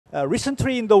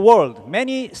Recently in the world,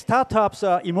 many startups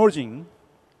are emerging,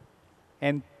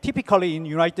 and typically in the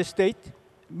United States,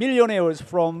 millionaires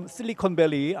from Silicon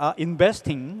Valley are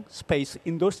investing space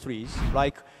industries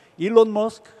like Elon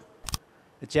Musk,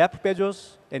 Jeff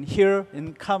Bezos, and here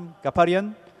in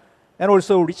Ghaffarian, and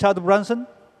also Richard Branson,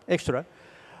 etc.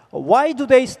 Why do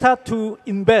they start to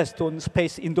invest on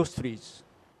space industries?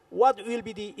 What will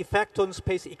be the effect on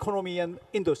space economy and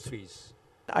industries?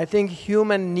 I think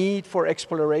human need for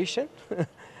exploration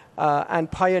and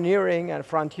pioneering and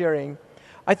frontiering.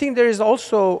 I think there is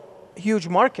also a huge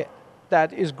market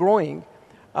that is growing.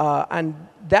 And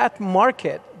that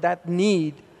market, that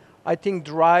need, I think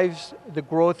drives the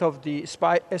growth of the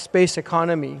space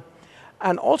economy.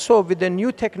 And also with the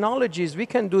new technologies, we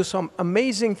can do some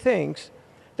amazing things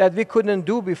that we couldn't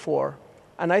do before.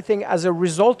 And I think as a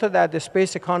result of that, the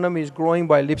space economy is growing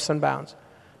by leaps and bounds.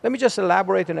 Let me just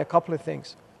elaborate on a couple of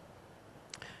things.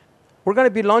 We're going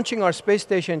to be launching our space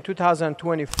station in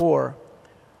 2024.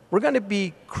 We're going to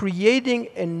be creating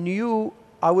a new,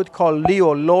 I would call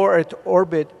LEO, low Earth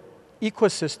orbit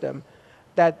ecosystem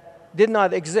that did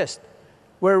not exist.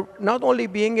 We're not only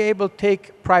being able to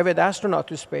take private astronauts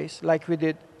to space, like we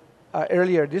did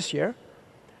earlier this year,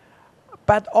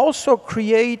 but also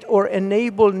create or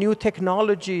enable new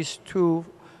technologies to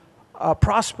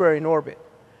prosper in orbit.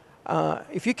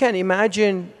 If you can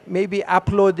imagine maybe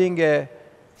uploading a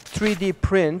 3D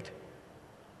print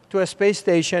to a space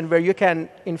station where you can,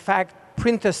 in fact,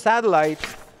 print a satellite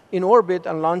in orbit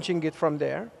and launching it from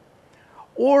there,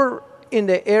 or in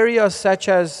the areas such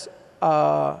as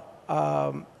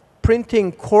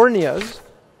printing corneas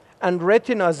and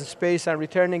retinas in space and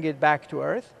returning it back to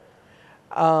Earth,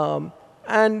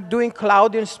 and doing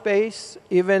cloud in space,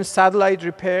 even satellite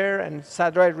repair and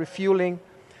satellite refueling.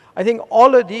 I think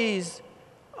all of these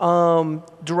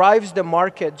drives the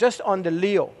market just on the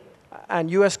LEO. And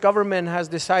US government has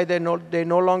decided they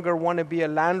no longer want to be a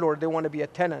landlord, they want to be a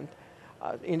tenant.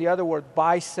 In other words,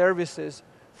 buy services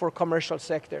for commercial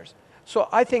sectors. So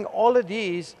I think all of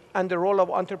these and the role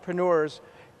of entrepreneurs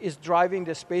is driving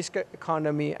the space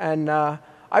economy. And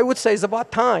I would say it's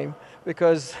about time,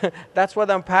 because that's what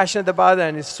I'm passionate about,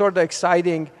 and it's sort of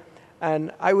exciting.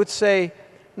 And I would say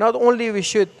not only we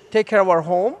should take care of our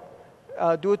home,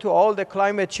 due to all the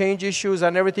climate change issues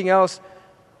and everything else,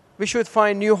 we should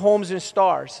find new homes in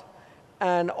stars.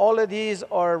 And all of these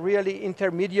are really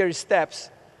intermediary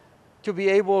steps to be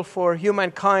able for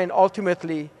humankind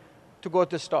ultimately to go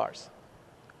to stars.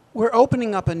 We're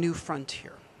opening up a new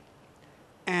frontier,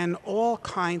 and all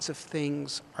kinds of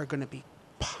things are going to be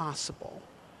possible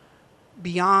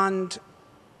beyond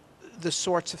the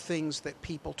sorts of things that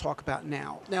people talk about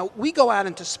now. Now, we go out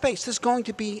into space. There's going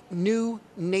to be new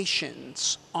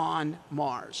nations on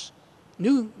Mars,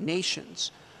 new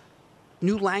nations,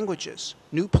 new languages,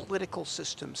 new political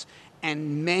systems,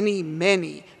 and many,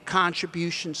 many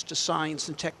contributions to science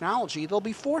and technology they'll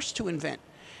be forced to invent,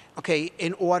 okay,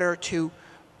 in order to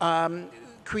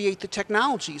create the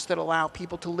technologies that allow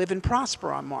people to live and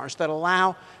prosper on Mars, that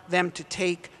allow them to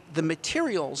take the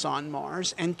materials on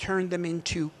Mars and turn them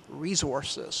into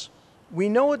resources. We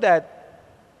know that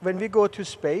when we go to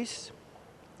space,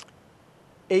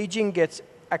 aging gets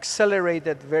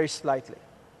accelerated very slightly.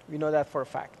 We know that for a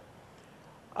fact.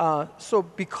 So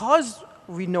because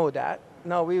we know that,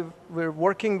 now we're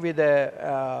working with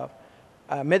a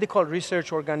medical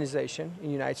research organization in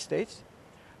the United States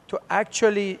to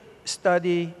actually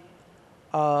study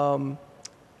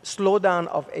slowdown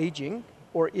of aging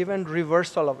or even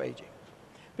reversal of aging.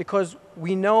 Because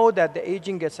we know that the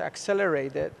aging gets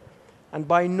accelerated, and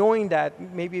by knowing that,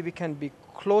 maybe we can be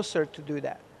closer to do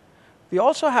that. We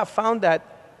also have found that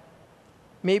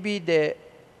maybe the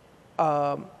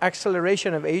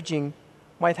acceleration of aging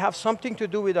might have something to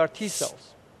do with our T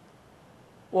cells.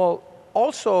 Well,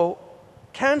 also,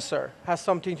 cancer has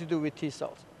something to do with T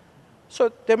cells.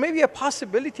 So there may be a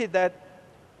possibility that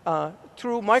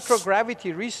through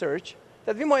microgravity research,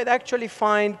 that we might actually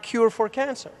find cure for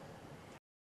cancer.